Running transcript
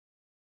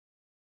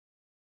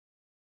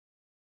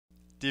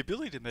The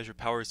ability to measure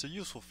power is a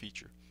useful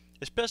feature,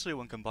 especially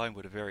when combined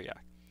with a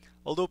Variac.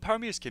 Although power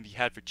meters can be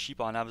had for cheap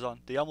on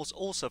Amazon, they almost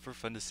all suffer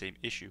from the same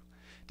issue.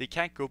 They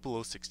can't go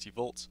below 60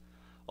 volts.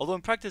 Although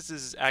in practice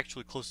this is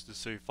actually closer to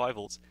 35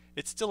 volts,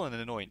 it's still an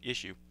annoying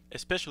issue,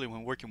 especially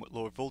when working with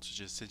lower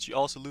voltages since you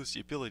also lose the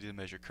ability to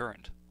measure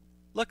current.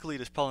 Luckily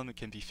this problem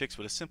can be fixed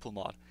with a simple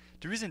mod.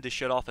 The reason they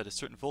shut off at a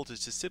certain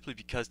voltage is simply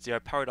because they are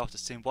powered off the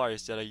same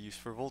wires that I use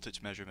for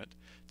voltage measurement.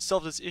 To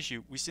solve this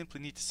issue, we simply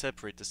need to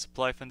separate the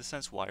supply from the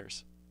sense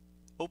wires.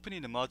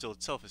 Opening the module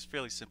itself is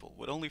fairly simple,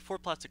 with only 4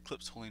 plastic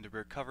clips holding the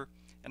rear cover,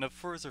 and a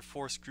further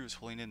 4 screws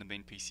holding in the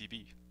main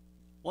PCB.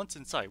 Once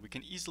inside, we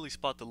can easily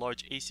spot the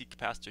large AC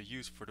capacitor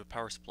used for the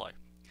power supply.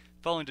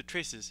 Following the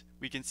traces,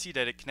 we can see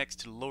that it connects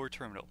to the lower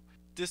terminal.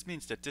 This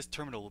means that this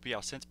terminal will be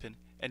our sense pin,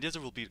 and the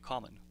other will be the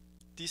common.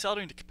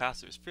 Desoldering the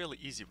capacitor is fairly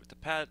easy with the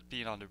pad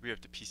being on the rear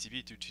of the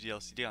PCB due to the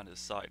LCD on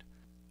this side.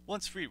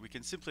 Once freed, we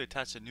can simply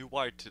attach a new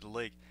wire to the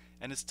leg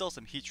and install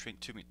some heat shrink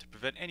tubing to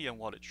prevent any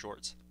unwanted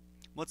shorts.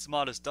 Once the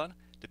mod is done,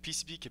 the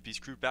PCB can be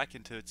screwed back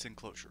into its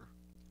enclosure.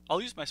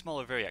 I'll use my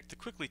smaller Variac to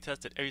quickly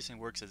test that everything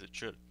works as it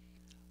should.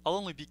 I'll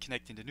only be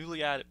connecting the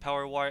newly added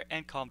power wire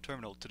and COM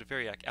terminal to the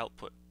Variac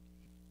output.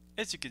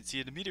 As you can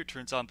see, the meter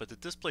turns on but the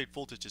displayed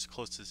voltage is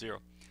close to zero.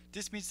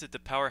 This means that the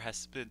power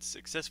has been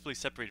successfully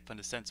separated from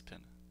the sense pin.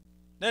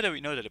 Now that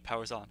we know that the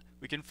power is on,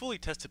 we can fully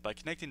test it by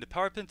connecting the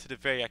power pin to the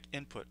Variac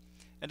input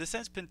and the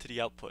sense pin to the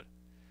output.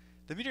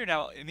 The meter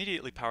now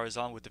immediately powers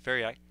on with the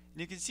Variac,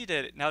 and you can see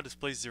that it now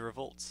displays 0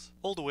 volts,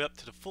 all the way up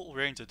to the full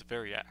range of the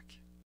Variac.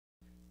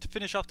 To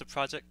finish off the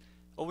project,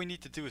 all we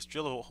need to do is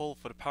drill a hole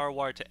for the power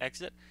wire to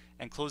exit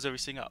and close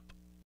everything up.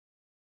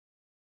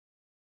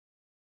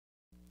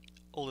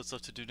 All that's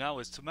left to do now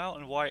is to mount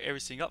and wire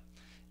everything up,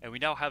 and we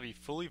now have a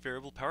fully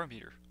variable power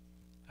meter.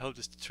 I hope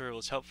this tutorial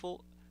was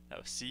helpful. I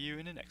will see you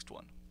in the next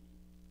one.